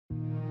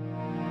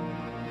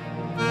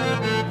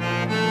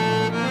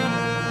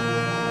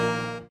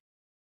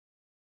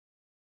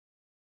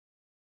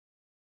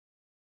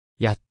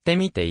やって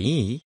みて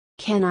いい？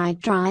 Can I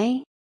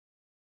try?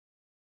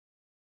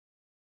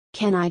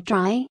 Can I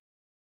try?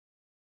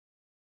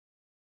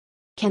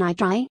 Can I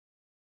try?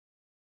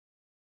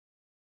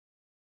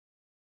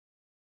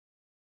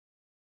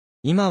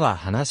 今は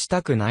話し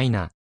たくない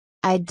な。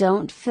I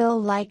don't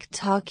feel like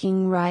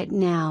talking right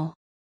now.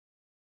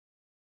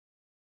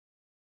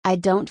 I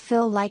don't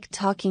feel like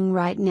talking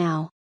right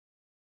now.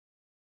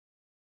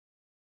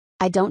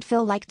 I don't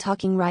feel like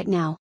talking right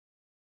now.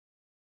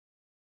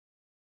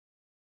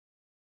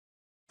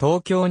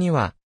 東京に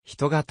は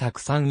人がたく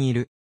さんい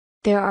る。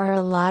There are a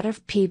lot of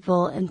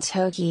people in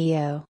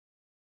Tokyo.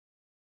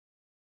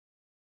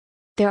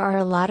 There are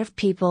a lot of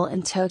people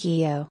in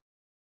Tokyo.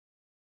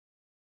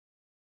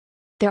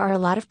 There are a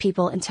lot of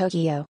people in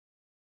Tokyo.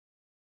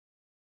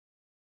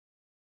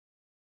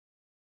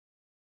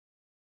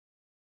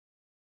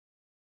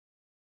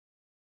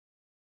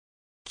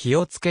 気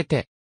をつけ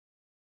て。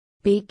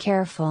Be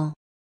careful.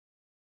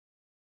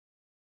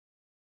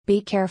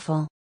 Be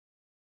careful.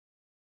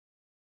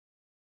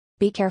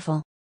 Be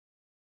careful.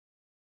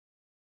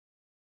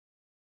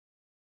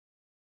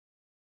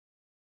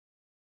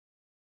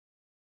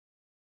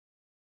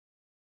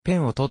 ペ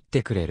ンを取っ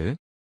てくれる？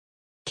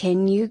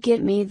 Can you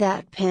get me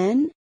that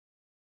pen?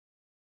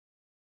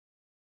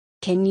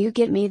 Can you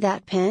get me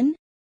that pen?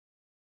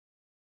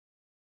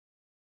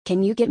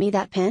 Can you get me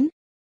that pen?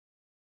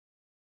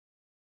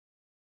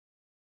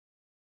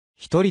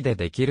 一人で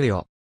できる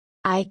よ。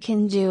I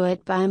can do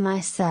it by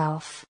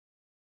myself.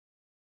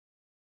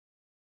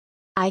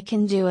 I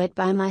can do it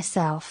by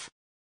myself.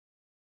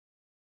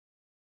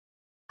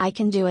 I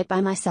can do it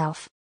by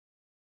myself.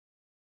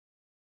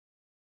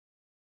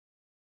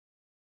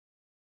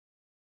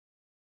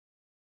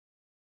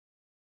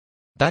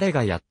 誰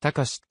がやった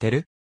か知って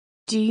る？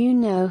 Do you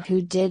know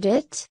who did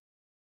it?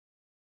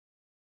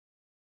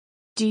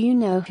 Do you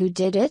know who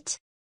did it?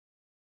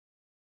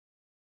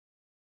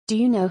 Do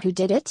you know who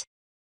did it?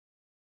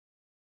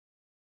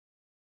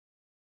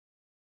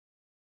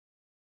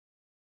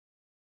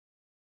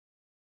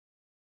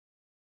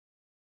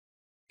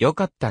 よ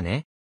かった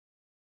ね。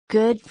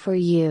Good for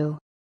you.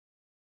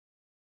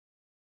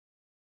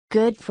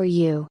 Good for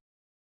you.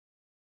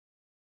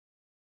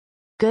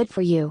 Good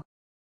for you.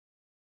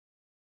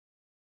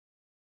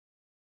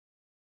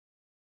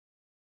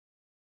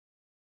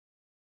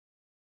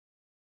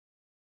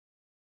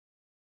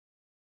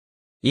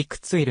 いく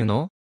ついる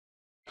の？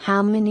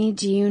 How many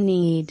do you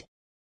need?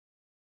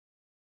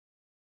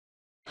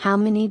 How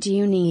many do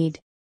you need?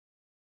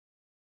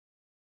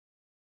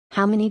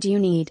 How many do you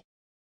need?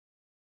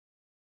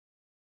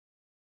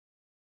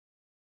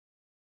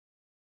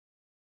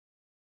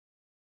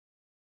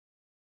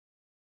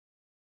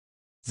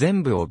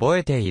 全部覚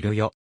えている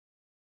よ。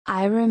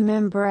I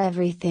remember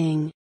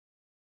everything.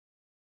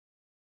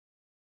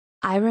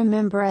 I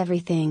remember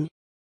everything.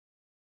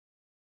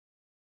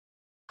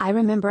 I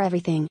remember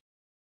everything.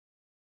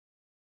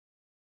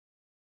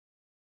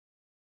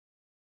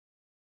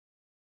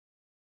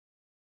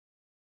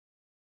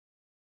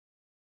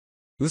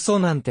 嘘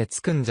なんて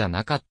つくんじゃ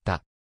なかっ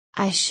た。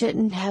I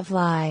shouldn't have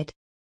lied.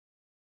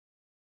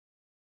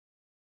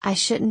 I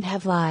shouldn't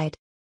have lied.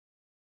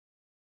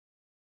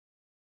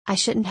 I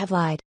shouldn't have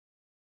lied.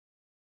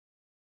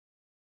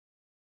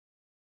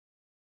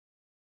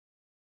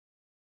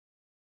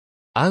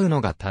 会う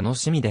のが楽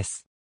しみで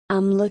す。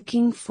I'm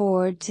looking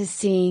forward to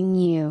seeing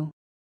you.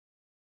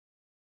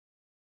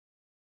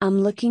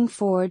 I'm looking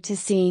forward to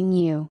seeing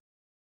you.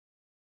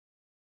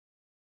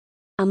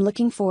 I'm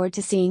looking forward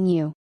to seeing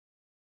you.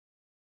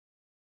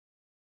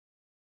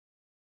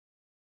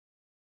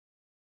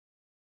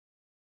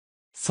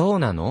 そう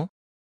なの？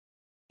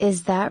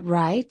 Is that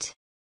right?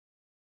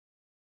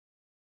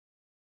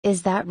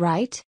 Is that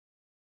right?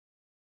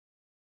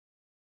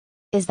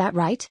 Is that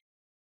right?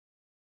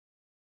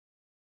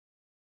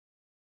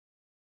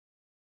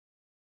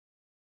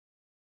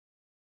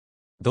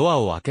 ドア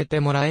を開けて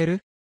もらえる？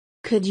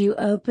 Could you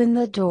open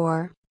the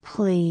door,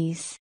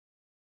 please?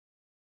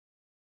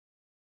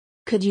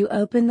 Could you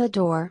open the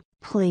door,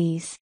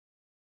 please?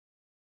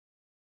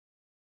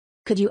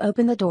 Could you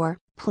open the door,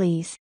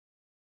 please?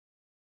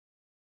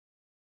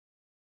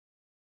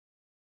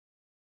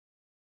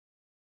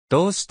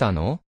 どうした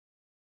の？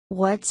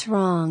 What's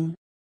wrong?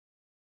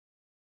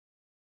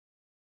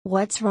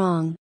 What's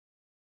wrong?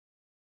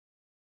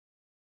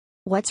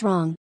 What's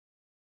wrong?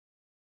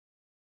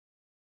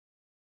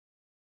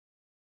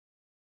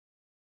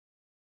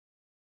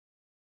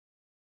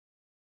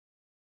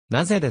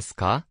 なぜです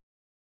か？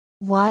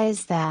 Why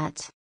is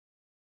that?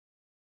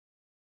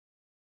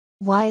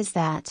 Why is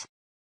that?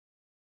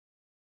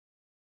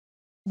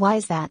 Why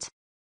is that?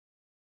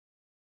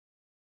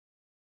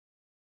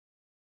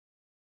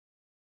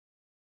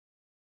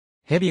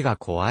 蛇が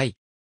怖い。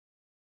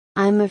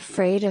I'm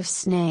afraid of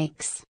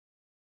snakes.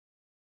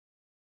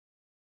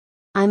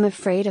 I'm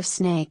afraid of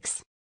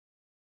snakes.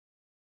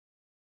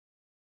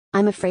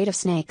 I'm afraid of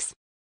snakes.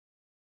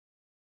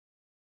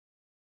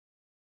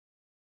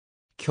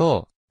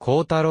 今日、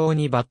幸太郎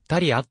にばった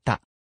り会っ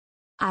た。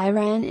I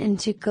ran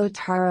into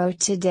Kotaro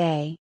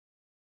today.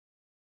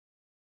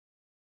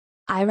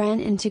 I ran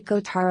into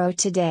Kotaro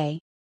today.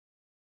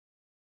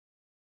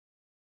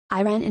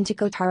 I ran into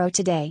Kotaro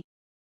today.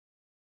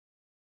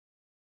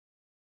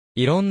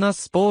 いろんな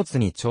スポーツ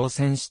に挑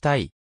戦した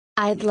い。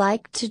I'd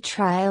like to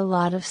try a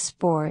lot of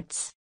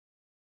sports.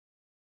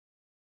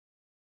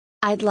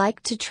 I'd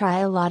like to try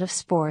a lot of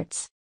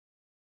sports.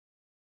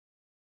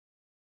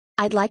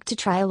 I'd like to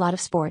try a lot of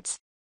sports.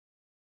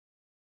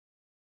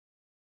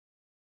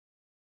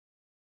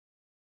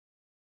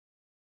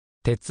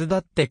 手伝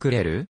ってく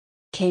れる？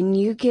 Can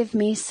you give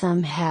me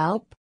some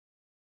help?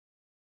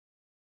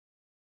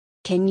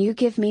 Can you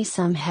give me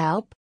some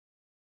help?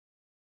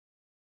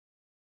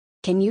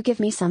 Can you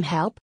give me some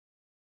help?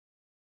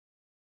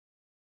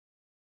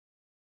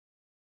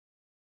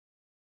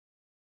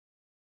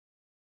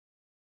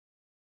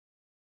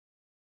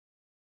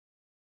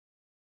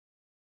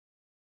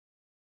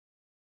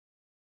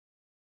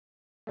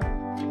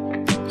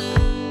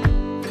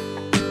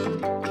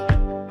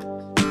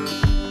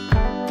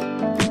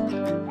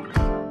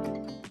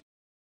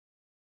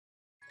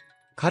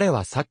 彼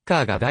はサッ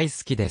カーが大好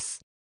きで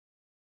す。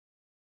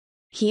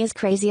He is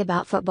crazy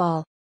about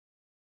football.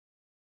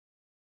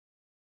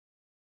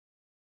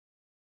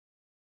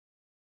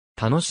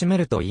 楽しめ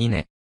るといい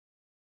ね。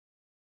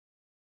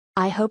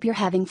I hope you're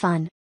having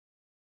fun.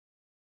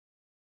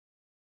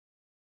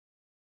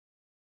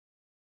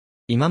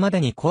 今ま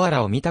でにコア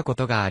ラを見たこ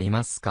とがあり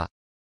ますか？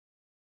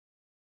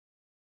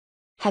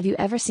 Have you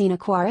ever seen a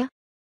koala?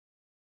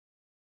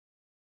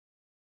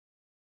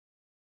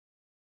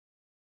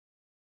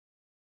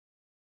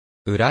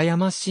 羨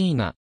ましい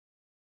な。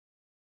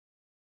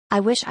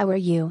I wish I were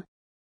you.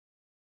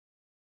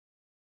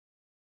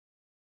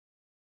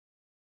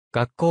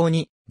 学校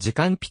に時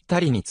間ぴった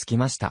りに着き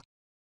ました。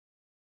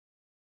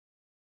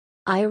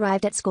I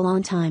arrived at school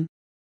on time.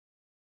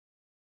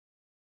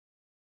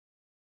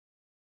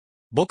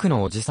 僕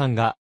のおじさん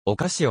がお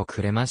菓子を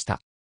くれまし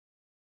た。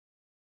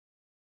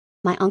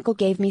My uncle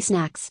gave me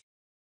snacks.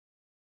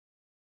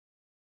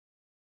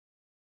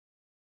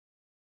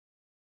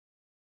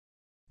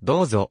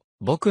 どうぞ、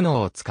僕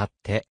のを使っ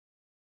て。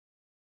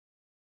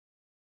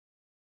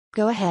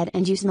Go ahead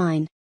and use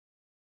mine.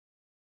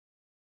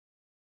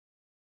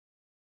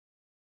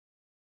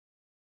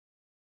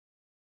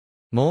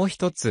 もう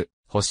一つ、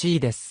欲しい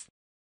です。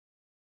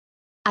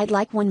I'd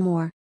like one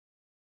more.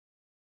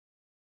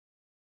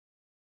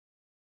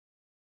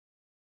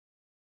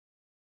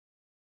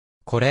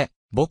 これ、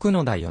僕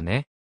のだよ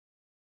ね。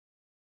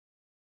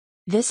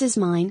This is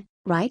mine,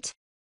 right?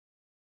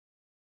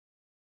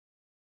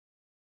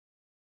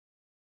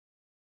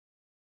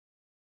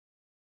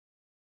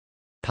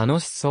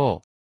 楽し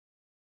そう。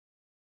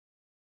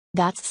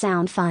That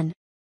sound fun.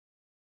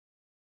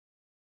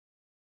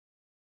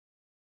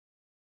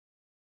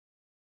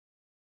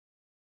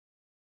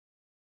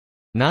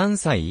 何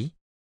歳？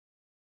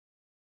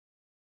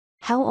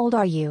 How old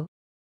are you?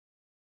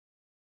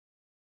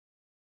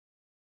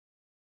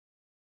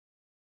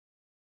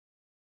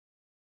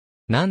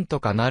 なんと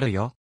かなる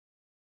よ。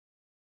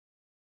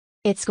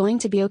It's going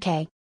to be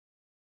okay.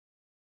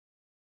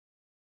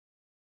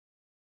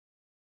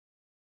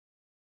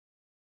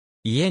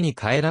 家に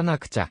帰らな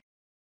くちゃ。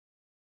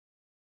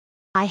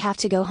I have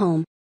to go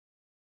home.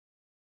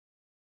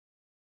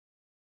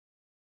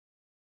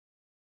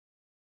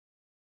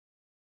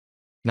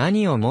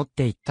 何を持っ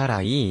て行った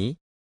らいい？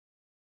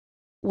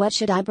 What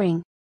should I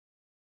bring?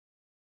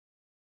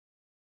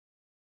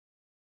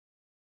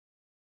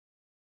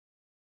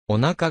 お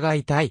腹が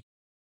痛い。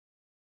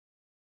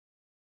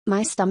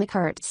My stomach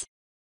hurts.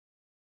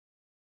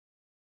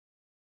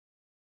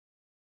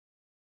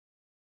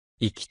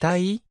 行きた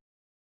い？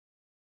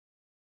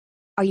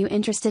 Are you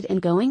interested in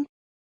going?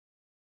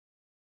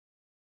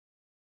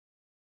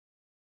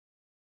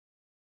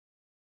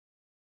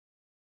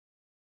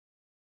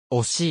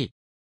 惜しい。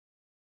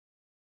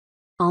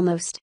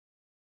Almost.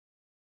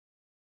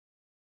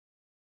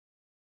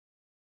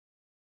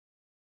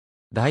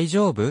 大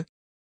丈夫？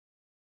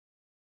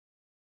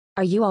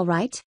 Are you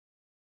alright?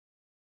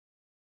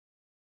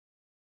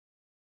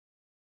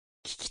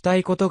 聞きた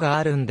いことが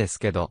あるんです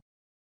けど。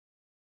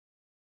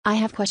I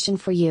have a question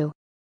for you.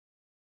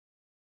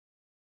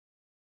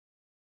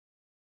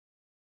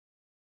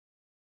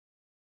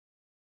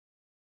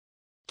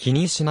 気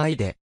にしない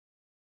で。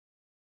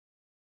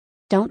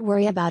Don't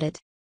worry about it.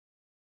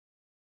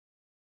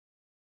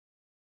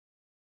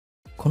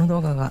 この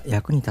動画が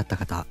役に立った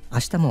方、明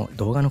日も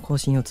動画の更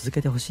新を続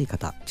けてほしい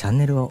方、チャン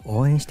ネルを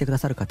応援してくだ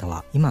さる方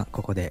は、今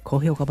ここで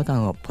高評価ボタ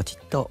ンをポチ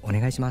ッとお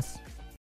願いします。